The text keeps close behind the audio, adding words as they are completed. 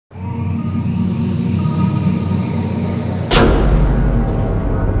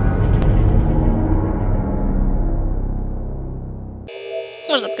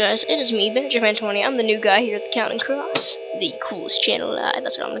guys? It is me, Banjo 20. I'm the new guy here at the Counting Cross, the coolest channel alive.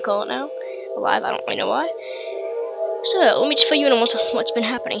 That's what I'm gonna call it now. Alive, I don't really know why. So let me just fill you in on what's been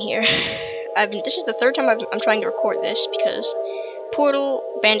happening here. This is the third time I'm trying to record this because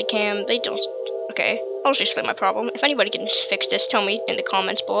Portal, Bandicam, they don't. Okay, I'll just explain my problem. If anybody can fix this, tell me in the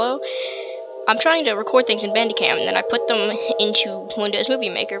comments below. I'm trying to record things in Bandicam, and then I put them into Windows Movie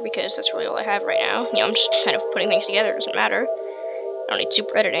Maker because that's really all I have right now. You know, I'm just kind of putting things together. It doesn't matter. I don't need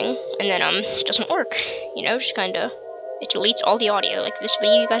super editing, and then it doesn't work. You know, just kind of it deletes all the audio. Like this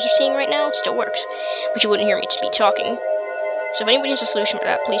video you guys are seeing right now, it still works, but you wouldn't hear me be talking. So if anybody has a solution for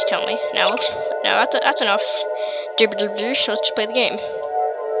that, please tell me. Now that's enough. So let's just play the game.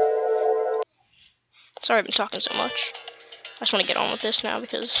 Sorry I've been talking so much. I just want to get on with this now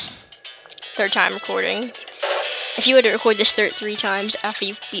because third time recording. If you had to record this 3 times after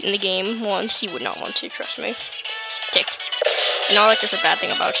you've beaten the game once, you would not want to, trust me. Tick. Not like there's a bad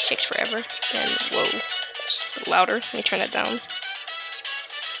thing about it, just takes forever. And whoa, it's louder. Let me turn that down.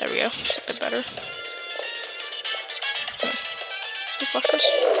 There we go. It's a bit better. Can you flush this?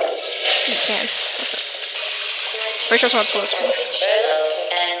 You can. Okay. First, I just want to pull this one. Hello,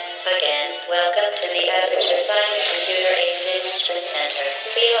 and again, welcome to the Aperture Science Computer Aided Enrichment Center.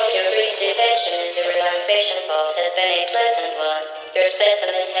 We hope your brief detention in the relaxation vault has been a pleasant one. Your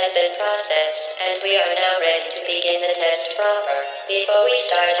specimen has been processed, and we are now ready to begin the test proper. Before we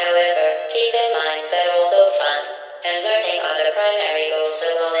start, however, keep in mind that although fun and learning are the primary goals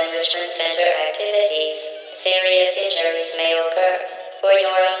of all Enrichment Center activities, serious injuries may occur. For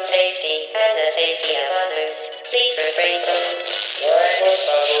your own safety and the safety of others, please refrain from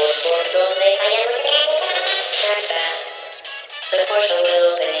Stand back. The portal will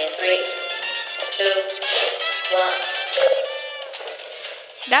open in 3, 2, 1.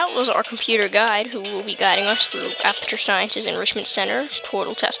 That was our computer guide who will be guiding us through Aperture Science's Enrichment Center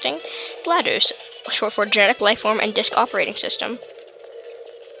portal testing. GLaDOS, short for Genetic Lifeform and Disk Operating System.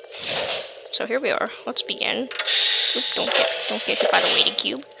 So here we are. Let's begin. Oop, don't get hit by the weighted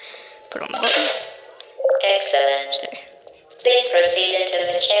cube. Put on the button. Excellent. Please proceed into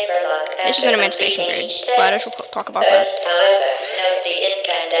the chamber lock. This is an emancipation grid. GLaDOS will talk about that. First, however, note the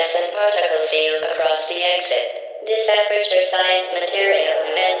incandescent particle field across the exit. This Aperture Science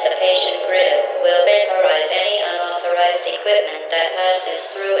material emancipation grid will vaporize any unauthorized equipment that passes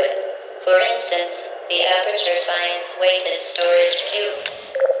through it. For instance, the Aperture Science weighted storage cube.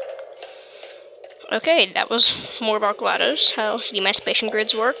 Okay, that was more about GLaDOS, how the emancipation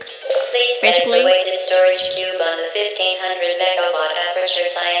grids work. Please place the weighted storage cube on the 1500 megawatt Aperture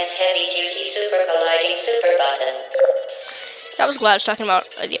Science heavy duty super colliding super button. That was GLaDOS talking about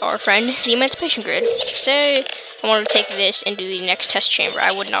our friend, the emancipation grid. Say I wanted to take this and do the next test chamber,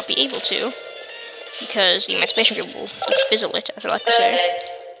 I would not be able to, because the emancipation grid will fizzle it, as I like to say.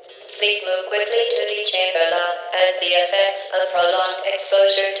 Please move quickly to the chamber lock, as the effects of prolonged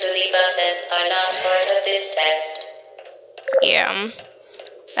exposure to the button are not part of this test. Yeah,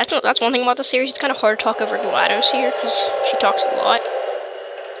 that's one thing about the series. It's kind of hard to talk over GLaDOS here, because she talks a lot.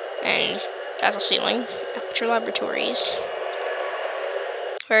 And that's a ceiling. Aperture Laboratories.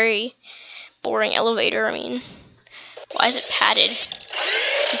 Very boring elevator, I mean. Why is it padded?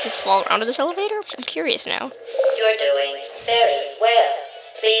 You can fall around to this elevator? I'm curious now. You're doing very well.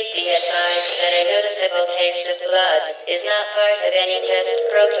 Please be advised that a noticeable taste of blood is not part of any test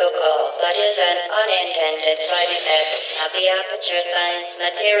protocol, but is an unintended side effect of the Aperture Science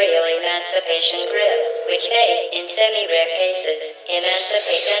material emancipation grid, which may, in semi-rare cases,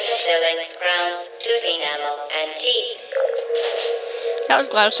 emancipate dental fillings, crowns, tooth enamel, and teeth. That was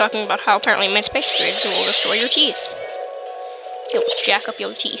GLaDOS talking about how apparently emancipation grids will destroy your teeth. It will jack up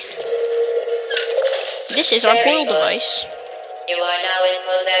your teeth. This is our portal device. You are now in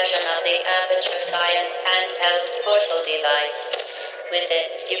possession of the Aperture Science handheld portal device. With it,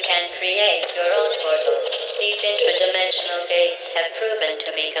 you can create your own portals. These intradimensional gates have proven to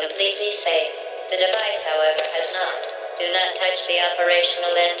be completely safe. The device, however, has not. Do not touch the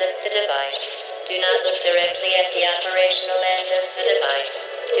operational end of the device. Do not look directly at the operational end of the device.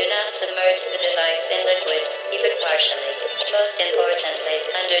 Do not submerge the device in liquid, even partially. Most importantly,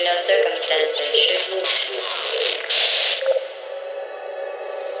 under no circumstances should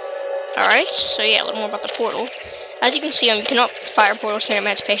Alright, so yeah, a little more about the portal. As you can see, you cannot fire portals from your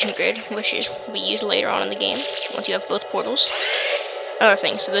emancipation grid, which will be used later on in the game, once you have both portals. Another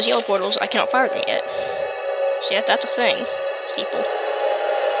thing, so those yellow portals, I cannot fire them yet. See, that's a thing, people.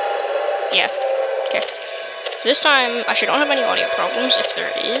 Yeah, okay. This time, I should not have any audio problems. If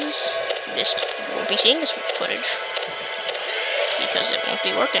there is, you won't be seeing this footage, because it won't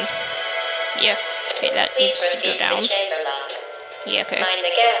be working. Yeah, okay, that needs to go down. Yeah, okay. Mind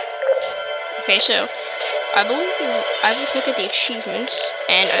the gap. Okay, so I believe I just look at the achievements,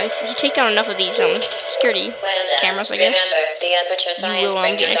 and if you take down enough of these security Well done. cameras, I guess, Remember, the Aperture Science will,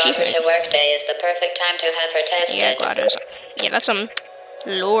 bring get your an daughter achievement. to work day is the perfect time to have her tested. Yeah, GLaDOS. Yeah, that's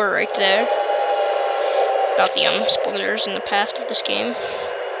lore right there about the spoilers in the past of this game.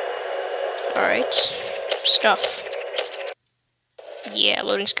 All right, stuff. Yeah,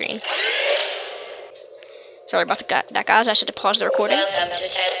 loading screen. Sorry about that, guys. I had to pause the recording. Welcome to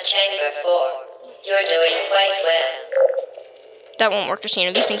Test Chamber 4. You're doing quite well. That won't work,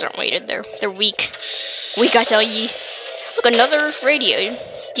 Christina. These things aren't weighted. They're weak. Weak, I tell ye. Look, another radio.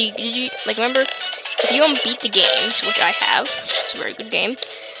 Did you remember? If you beat the games, which I have, it's a very good game.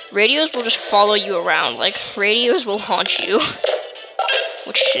 Radios will just follow you around. Like, radios will haunt you.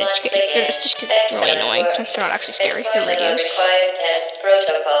 Which they're just really annoying. So they're not actually scary. They're radios. Required test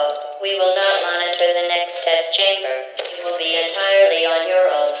protocol. We will not monitor the next test chamber. You will be entirely on your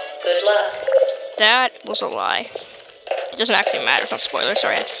own. Good luck. That was a lie. It doesn't actually matter. It's not spoiler.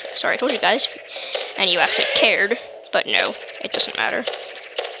 Sorry, I told you guys, and you actually cared. But no, it doesn't matter.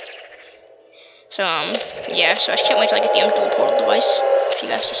 So yeah. So I just can't wait till I get the dual portal device for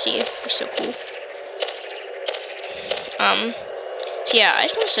you guys to see. It's so cool. So yeah, I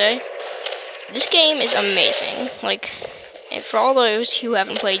just want to say, this game is amazing. Like, and for all those who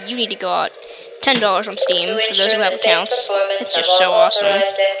haven't played, you need to go out. $10 on Steam for those who have accounts. It's just so awesome.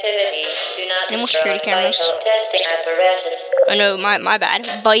 No more security cameras. Oh no, my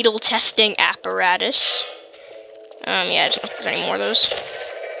bad. Vital testing apparatus. Yeah, I don't know if there's any more of those.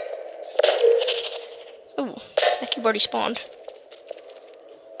 Ooh, that cube already spawned.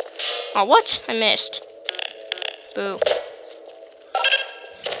 Oh, what? I missed. Boo.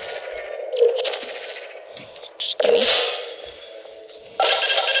 Just gimme.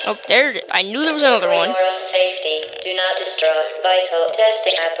 Oh, there. I knew there was another one. For your own safety, do not destroy vital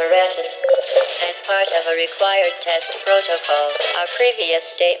testing apparatus. As part of a required test protocol, our previous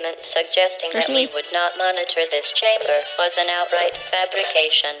statement suggesting that we would not monitor this chamber was an outright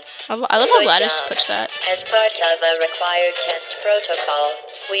fabrication. I love how GLaDOS puts that. As part of a required test protocol,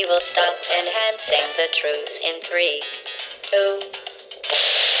 we will stop enhancing the truth in 3,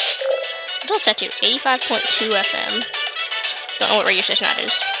 2. What's that to? 85.2 FM. Don't know what radio station that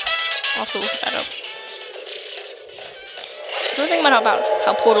is. I'll have to look that up. Another thing about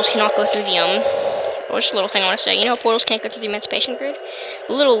how portals cannot go through the oh, just a little thing I want to say. You know how portals can't go through the emancipation grid?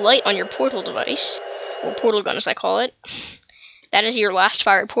 The little light on your portal device, or portal gun as I call it, that is your last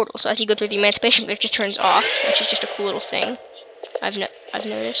fired portal. So as you go through the emancipation grid, it just turns off, which is just a cool little thing I've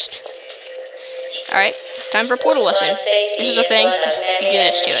noticed. Alright, time for a portal lesson. This is a thing. You do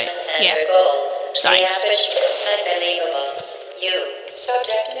this to it. Yeah. Science. Unbelievable. You.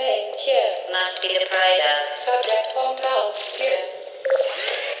 Subject name here. Must be the pride of. Subject hometown here.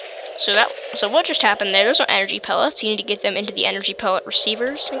 So what just happened there? Those are energy pellets. You need to get them into the energy pellet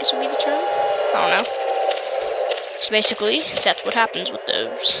receivers, I guess would be the term. I don't know. So basically, that's what happens with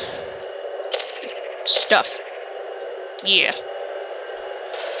those stuff. Yeah.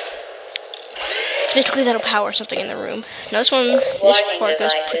 Basically, that'll power something in the room. Now this part goes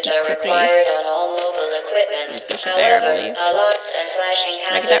pretty quickly. On all mobile equipment. However, alarms and flashing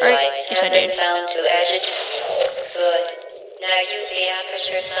hazard lights have been found to agitate. Good. Now use the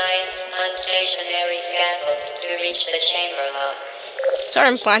Aperture Science unstationary scaffold to reach the chamber lock. Sorry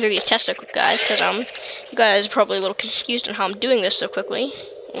I'm flying through these tests so quick, guys, because you guys are probably a little confused on how I'm doing this so quickly.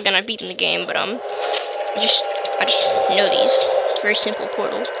 Again, I've beaten the game, but I just know these. It's a very simple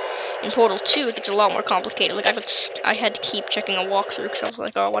portal. In Portal 2, it gets a lot more complicated. Like I had to keep checking a walkthrough because I was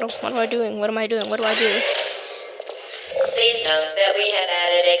like, oh, what am I doing? What am I doing? What do I do? Please note that we have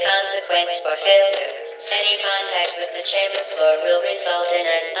added a consequence for failure. Any contact with the chamber floor will result in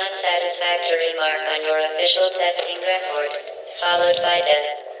an unsatisfactory mark on your official testing record, followed by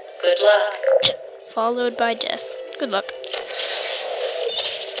death. Good luck. Followed by death. Good luck.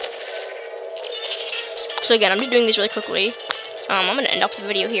 So again, I'm just doing these really quickly. I'm going to end up the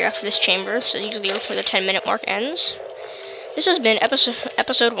video here after this chamber, so usually where the 10-minute mark ends. This has been episode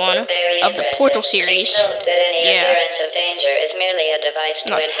 1 of the Portal series. Please note that any appearance of danger is merely a device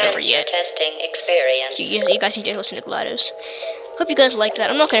to enhance your testing experience. So you guys need to listen to GLaDOS. Hope you guys liked that.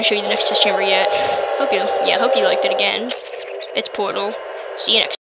 I'm not going to show you the next test chamber yet. Hope you liked it again. It's Portal. See you next time.